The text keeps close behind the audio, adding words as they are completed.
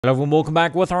Hello everyone, welcome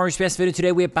back with our RSPS video.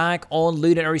 Today we're back on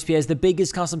Lunite RSPS, the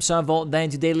biggest custom server.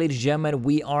 Then today, ladies and gentlemen,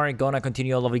 we are gonna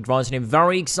continue our lovely grinds, and I'm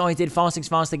very excited.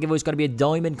 Fastest giveaway is gonna be a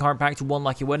diamond card pack to one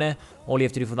lucky winner. All you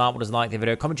have to do for that is like the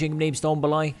video, comment, change your names down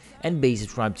below, and be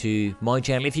subscribed to my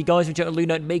channel. If you guys want to check out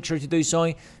Lunite, make sure to do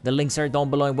so. The links are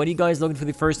down below. When you guys looking for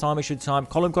the first time, make sure to type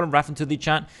column ref into the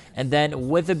chat, and then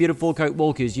with the beautiful code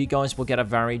Walkchaos, you guys will get a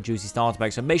very juicy starter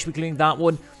pack. So make sure to click that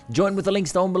one. Join with the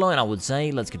links down below, and I would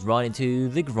say let's get right into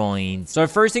the grind. So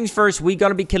first things first, we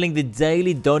gotta be killing the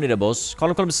daily donator boss.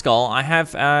 Column skull. I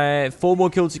have 4 more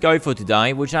kills to go for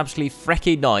today, which is absolutely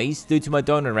freaking nice. Due to my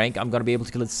donor rank, I'm gonna be able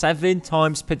to kill it 7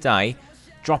 times per day,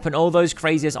 dropping all those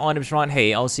craziest items right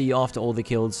here. I'll see you after all the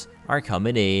kills are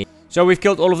coming in. So we've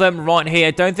killed all of them right here.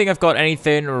 I don't think I've got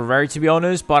anything rare, to be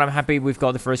honest, but I'm happy we've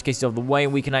got the first case of the way,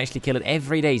 and we can actually kill it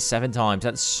every day 7 times.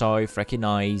 That's so freaking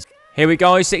nice. Here we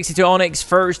go, 62 Onyx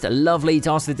first. Lovely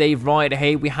task of the day right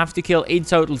here. We have to kill in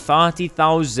total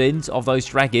 30,000 of those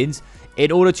dragons in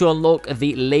order to unlock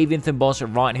the Leviathan boss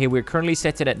right here. We're currently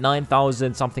sitting at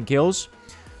 9,000 something kills.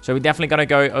 So we're definitely going to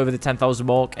go over the 10,000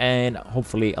 mark and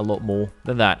hopefully a lot more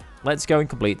than that. Let's go and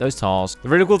complete those tasks. The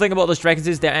really cool thing about those dragons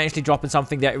is they're actually dropping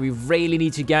something that we really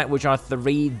need to get, which are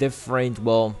 3 different,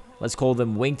 well, let's call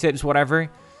them wingtips, whatever.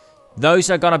 Those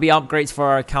are going to be upgrades for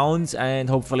our accounts, and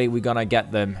hopefully we're going to get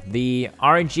them. The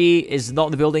RNG is not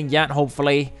in the building yet.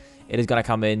 Hopefully it is going to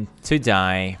come in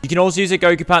today. You can also use a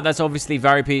Goku pad. That's obviously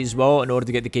very pretty as well in order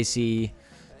to get the KC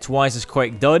twice as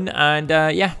quick done. And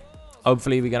yeah,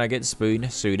 hopefully we're going to get Spoon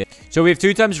soon. So we have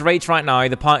 2 times rates right now.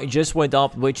 The party just went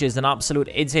up, which is an absolute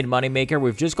insane money maker.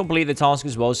 We've just completed the task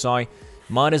as well, so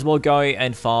might as well go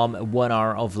and farm 1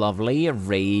 hour of lovely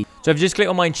raid. So I've just clicked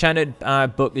on my enchanted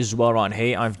book as well right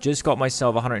here. I've just got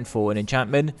myself 104 in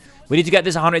enchantment. We need to get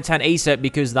this 110 ASAP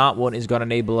because that one is going to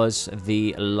enable us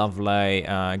the lovely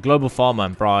global farmer.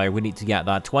 Bro, we need to get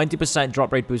that. 20%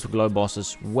 drop rate boost for global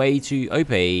bosses. Way too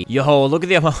OP. Yo, look at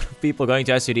the amount of people going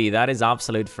to SUD. That is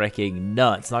absolute freaking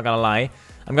nuts. Not going to lie.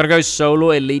 I'm going to go solo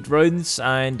elite runs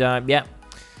and yeah.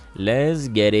 Let's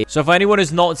get it. So for anyone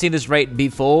who's not seen this raid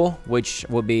before, which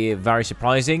would be very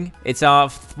surprising, it's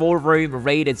a 4-room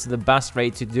raid. It's the best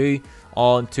raid to do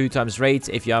on 2 times raid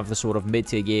if you have the sort of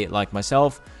mid-tier gear like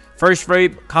myself. First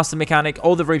room, custom mechanic.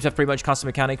 All the rooms have pretty much custom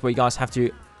mechanic where you guys have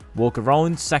to walk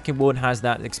around. Second one has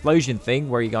that explosion thing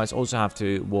where you guys also have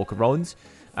to walk around.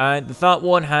 And the third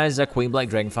one has a Queen Black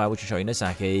Dragonfire, which I'll show you in a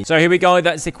second. So here we go.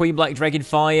 That's the Queen Black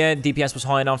Dragonfire. DPS was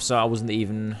high enough, so I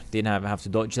didn't have to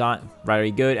dodge that.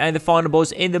 Very good. And the final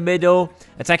boss in the middle,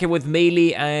 attacking with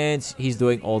melee, and he's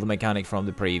doing all the mechanic from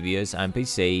the previous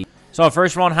NPC. So our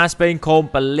first run has been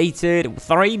completed.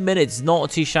 3 minutes,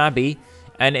 not too shabby.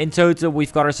 And in total,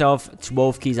 we've got ourselves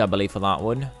 12 keys, I believe, for that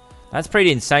one. That's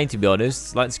pretty insane, to be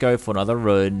honest. Let's go for another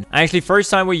run. Actually, first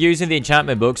time we're using the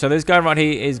enchantment book. So this guy right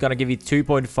here is going to give you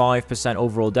 2.5%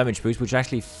 overall damage boost, which is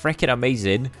actually freaking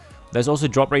amazing. There's also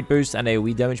drop rate boost and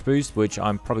AoE damage boost, which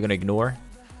I'm probably going to ignore.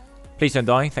 Please don't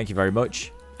die. Thank you very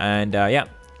much. And yeah,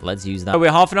 let's use that. So we're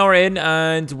half an hour in,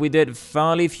 and we did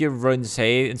fairly few runs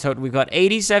here. In total, we've got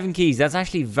 87 keys. That's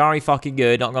actually very fucking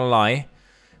good, not going to lie.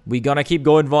 We're going to keep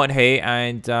going right here,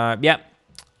 and yeah,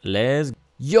 let's go.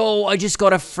 Yo, I just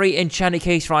got a free enchanted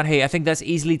case right here. I think that's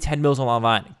easily 10 mils on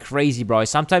that. Crazy, bro.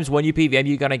 Sometimes when you PVM,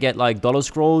 you're gonna get like dollar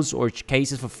scrolls or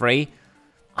cases for free.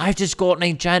 I've just got an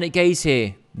enchanted case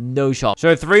here. No shot.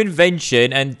 So through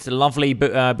invention and lovely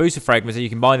booster fragments that you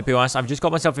can buy in the POS, I've just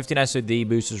got myself 15 SOD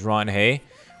boosters right here,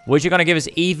 which are going to give us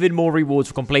even more rewards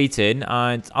for completing.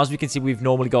 And as we can see, we've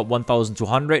normally got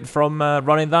 1,200 from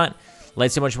running that.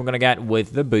 Let's see how much we're going to get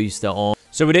with the booster on.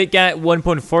 So we did get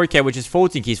 1.4k, which is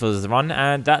 14 keys for this run,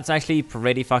 and that's actually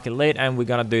pretty fucking lit. And we're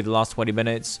gonna do the last 20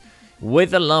 minutes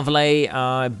with the lovely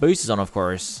boosters on, of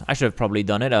course. I should have probably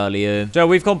done it earlier. So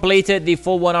we've completed the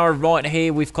full 1 hour right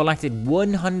here. We've collected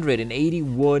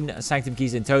 181 sanctum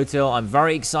keys in total. I'm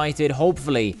very excited.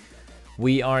 Hopefully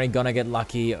we are gonna get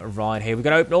lucky right here. We're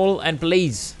gonna open all, and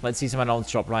please, let's see some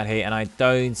non-stop right here. And I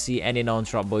don't see any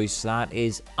non-stop boosts. That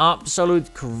is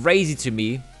absolute crazy to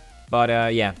me,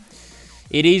 but yeah.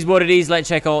 It is what it is. Let's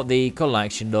check out the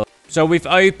collection though. So we've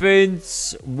opened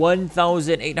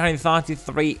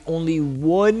 1,833. Only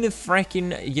 1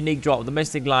 freaking unique drop. The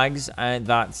Mystic Lags. And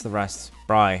that's the rest.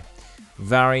 Right.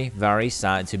 Very, very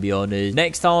sad to be honest.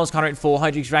 Next task, 104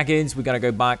 Hydrix Dragons. We're going to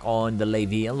go back on the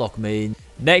Levy Unlockment.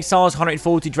 Next task,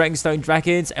 140 Dragonstone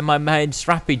Dragons. And my man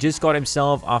Strappy just got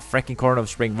himself a freaking Corner of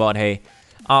Spring right here.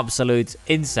 Absolute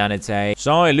insanity.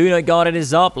 So, Lunite Garden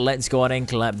is up. Let's go ahead and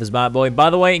collect this bad boy. By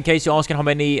the way, in case you're asking how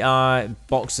many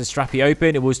boxes Strappy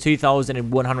opened, it was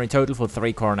 2,100 total for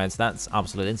 3 coronets. That's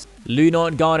absolute insane.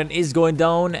 Lunite Garden is going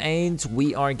down, and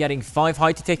we are getting 5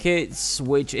 heighty tickets,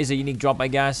 which is a unique drop, I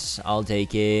guess. I'll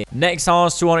take it. Next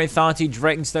house, 230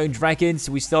 Dragonstone Dragons.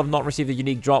 We still have not received a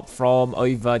unique drop from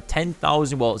over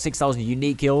 10,000, well, 6,000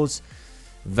 unique kills.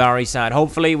 Very sad.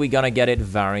 Hopefully, we're gonna get it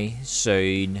very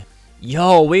soon.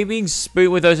 Yo, we're being spooked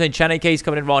with those enchanted cases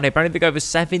coming in right here. Apparently, they go over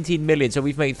 17 million. So,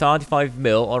 we've made 35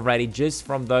 mil already just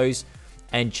from those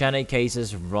enchanted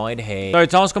cases right here. So,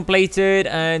 task completed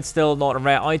and still not a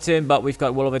rare item. But we've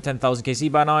got well over 10,000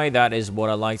 KC by now. That is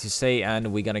what I like to see.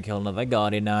 And we're going to kill another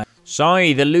guardian now.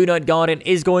 Sorry, the Lunite Garden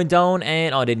is going down,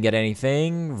 and I didn't get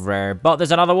anything rare. But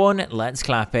there's another one. Let's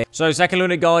clap it. So, second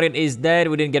Lunite Garden is dead.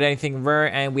 We didn't get anything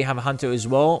rare, and we have a Hunter as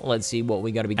well. Let's see what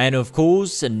we got to be. And, of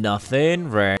course, nothing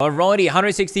rare. Alrighty,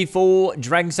 164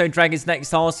 Dragonstone Dragons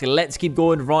next task. Let's keep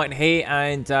going right here.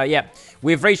 And, yeah,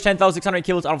 we've reached 10,600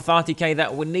 kills out of 30k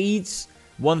that we need.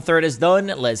 1/3 is done.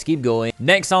 Let's keep going.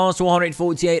 Next task,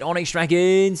 248 Onyx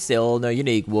Dragons. Still no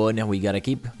unique one. We gotta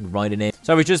keep grinding it.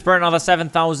 So we just burned another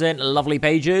 7,000 lovely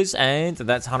pages. And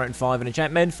that's 105 in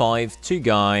enchantment. 5 to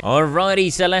go.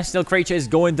 Alrighty, Celestial Creature is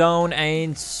going down.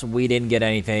 And we didn't get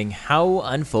anything. How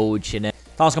unfortunate.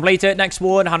 Task completed. Next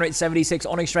one, 176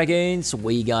 Onyx Dragons.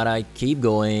 We gotta keep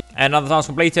going. Another task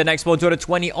completed. Next one,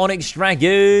 220 Onyx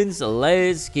Dragons.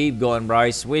 Let's keep going,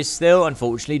 Bryce. We're still,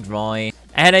 unfortunately, dry.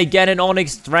 And again, an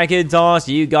Onyx Dragon task.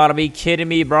 You gotta be kidding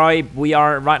me, bro. We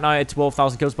are right now at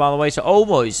 12,000 kills, by the way. So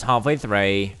almost halfway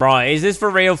through. Bro, is this for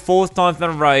real? 4th time in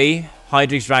a row.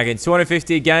 Hydrix Dragon.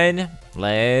 250 again.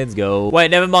 Let's go.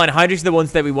 Wait, never mind. Hydrix are the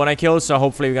ones that we want to kill. So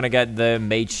hopefully we're going to get the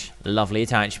mage lovely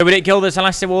attached. So we did kill the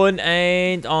Celestial one.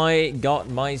 And I got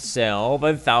myself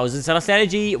 1,000 Celestial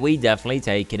Energy. We definitely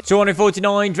taking it.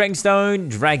 249 Dragonstone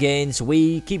Dragons.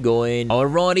 We keep going.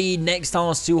 Alrighty. Next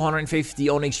task, 250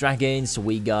 Onyx Dragons.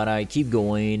 We gotta keep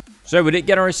going. So we did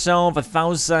get ourselves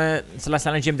 1,000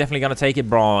 Celestial Energy. I'm definitely going to take it,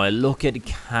 bro. Look at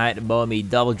Cat Bummy.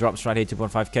 Double drops right here.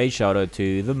 2.5k. Shout out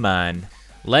to the man.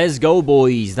 Let's go,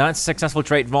 boys. That's a successful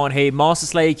trade right here. Master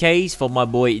Slayer case for my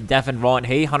boy Devin right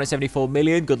here. 174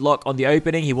 million. Good luck on the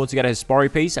opening. He wants to get his Sporry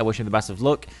piece. I wish him the best of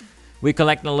luck. We're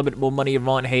collecting a little bit more money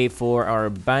right here for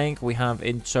our bank. We have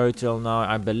in total now,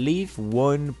 I believe,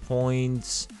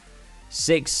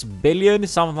 1.6 billion.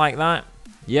 Something like that.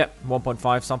 Yep,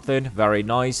 1.5 something. Very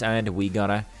nice. And we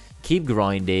gotta keep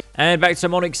grinding. And back to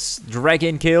some Onyx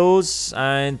Dragon kills.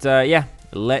 And yeah,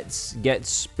 let's get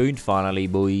spooned finally,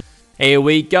 boy. Here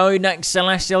we go. Next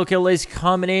Celestial kill is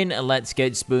coming in. Let's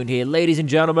get spooned here. Ladies and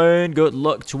gentlemen, good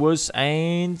luck to us.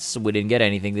 And we didn't get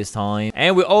anything this time.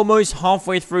 And we're almost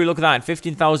halfway through. Look at that.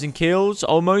 15,000 kills.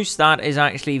 Almost. That is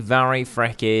actually very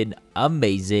freaking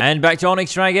amazing. And back to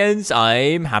Onyx Dragons.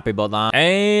 I'm happy about that.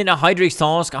 And a Hydrix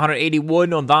task.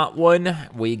 181 on that one.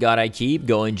 We gotta keep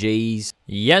going, G's.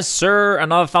 Yes, sir.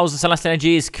 Another 1,000 Celestial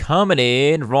Energy is coming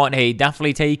in. Right here.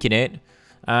 Definitely taking it.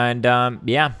 And,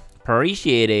 yeah.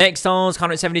 Appreciate it. Next task,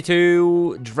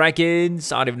 172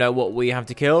 dragons. I don't even know what we have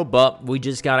to kill, but we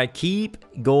just gotta keep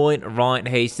going right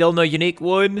here. Still no unique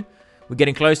one. We're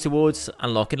getting close towards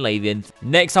unlocking Labyrinth.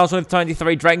 Next task with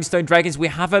 23 Dragonstone Dragons. We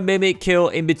have a Mimic kill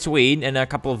in between in a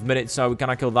couple of minutes, so we're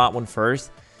gonna kill that one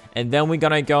first. And then we're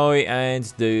gonna go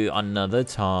and do another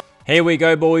task. Here we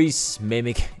go, boys.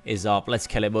 Mimic is up. Let's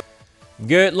kill it, boys.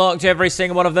 Good luck to every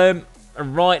single one of them.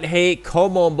 Right here.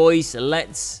 Come on, boys.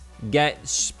 Let's get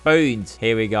spooned.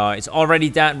 Here we go. It's already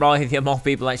down right. The amount of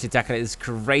people actually attacking it is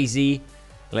crazy.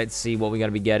 Let's see what we're going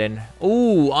to be getting.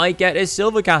 Oh, I get a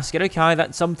silver casket. Okay,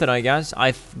 that's something, I guess.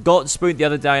 I've got spooned the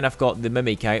other day, and I've got the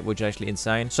Mimikate, which is actually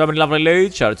insane. So many lovely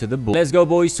loot. Shout out to the boys. Let's go,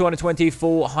 boys.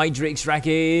 224 Hydrix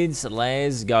Dragons.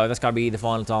 Let's go. That's going to be the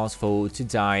final task for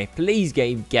today. Please,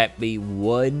 game, get me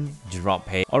one drop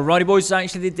here. Alrighty, boys. It's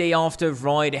actually the day after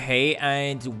right here,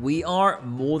 and we are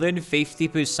more than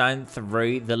 50%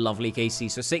 through the lovely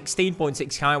KC. So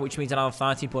 16.6k, which means another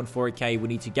 13.4k we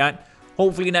need to get.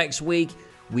 Hopefully next week,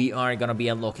 we are going to be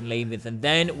unlocking Labyrinth, and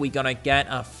then we're going to get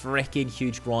a freaking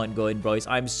huge grind going, boys.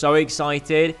 I'm so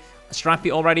excited.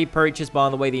 Strappy already purchased, by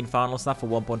the way, the Infernal stuff for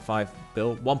 1.5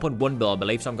 bill, 1.1 bill, I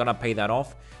believe, so I'm going to pay that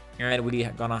off. And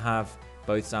we're going to have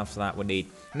both stuffs that we need.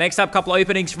 Next up, couple of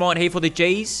openings right here for the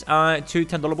J's. 2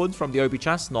 $10 ones from the OP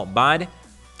chest, not bad.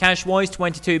 Cash-wise,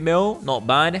 22 mil, not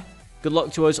bad. Good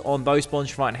luck to us on those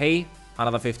spawns right here.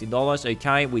 Another $15.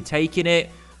 Okay, we're taking it.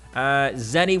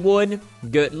 Zenny one,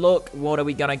 good luck. What are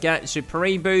we gonna get?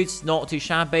 Supreme boots, not too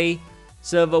shabby.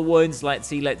 Silver ones, let's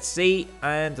see.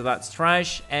 And that's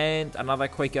trash. And another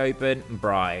quick open,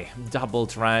 Bry. Double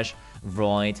trash.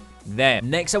 right there.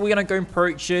 Next up, we're going to go and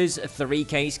purchase 3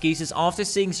 case cases. After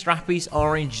seeing Strappy's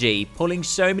RNG, pulling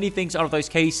so many things out of those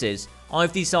cases,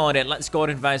 I've decided let's go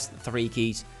and invest 3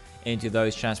 keys into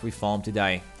those chests we farmed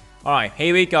today. Alright,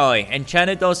 here we go.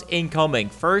 Enchanted incoming.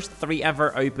 First 3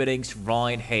 ever openings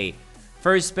right here.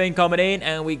 First spin coming in,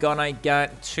 and we're gonna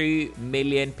get 2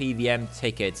 million PVM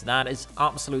tickets. That is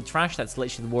absolute trash. That's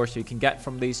literally the worst you can get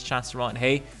from these chests right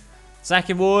here.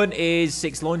 Second one is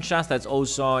 6 launch chests. That's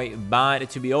also bad,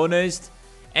 to be honest.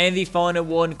 And the final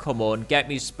one, come on, get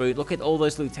me spooked. Look at all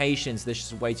those lootations.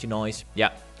 This is way too nice. Yeah,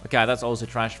 okay, that's also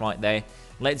trash right there.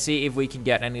 Let's see if we can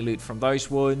get any loot from those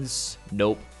ones.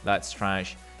 Nope, that's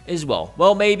trash as well.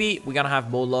 Well, maybe we're gonna have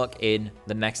more luck in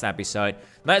the next episode.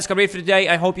 That's gonna be it for today.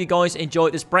 I hope you guys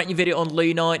enjoyed this brand new video on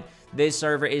Lunite. This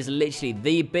server is literally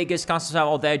the biggest custom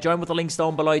server out there. Join with the links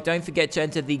down below. Don't forget to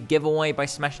enter the giveaway by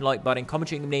smashing the like button,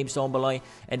 commenting your names down below,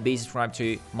 and be subscribed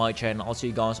to my channel. I'll see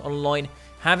you guys online.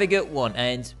 Have a good one,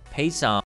 and peace out.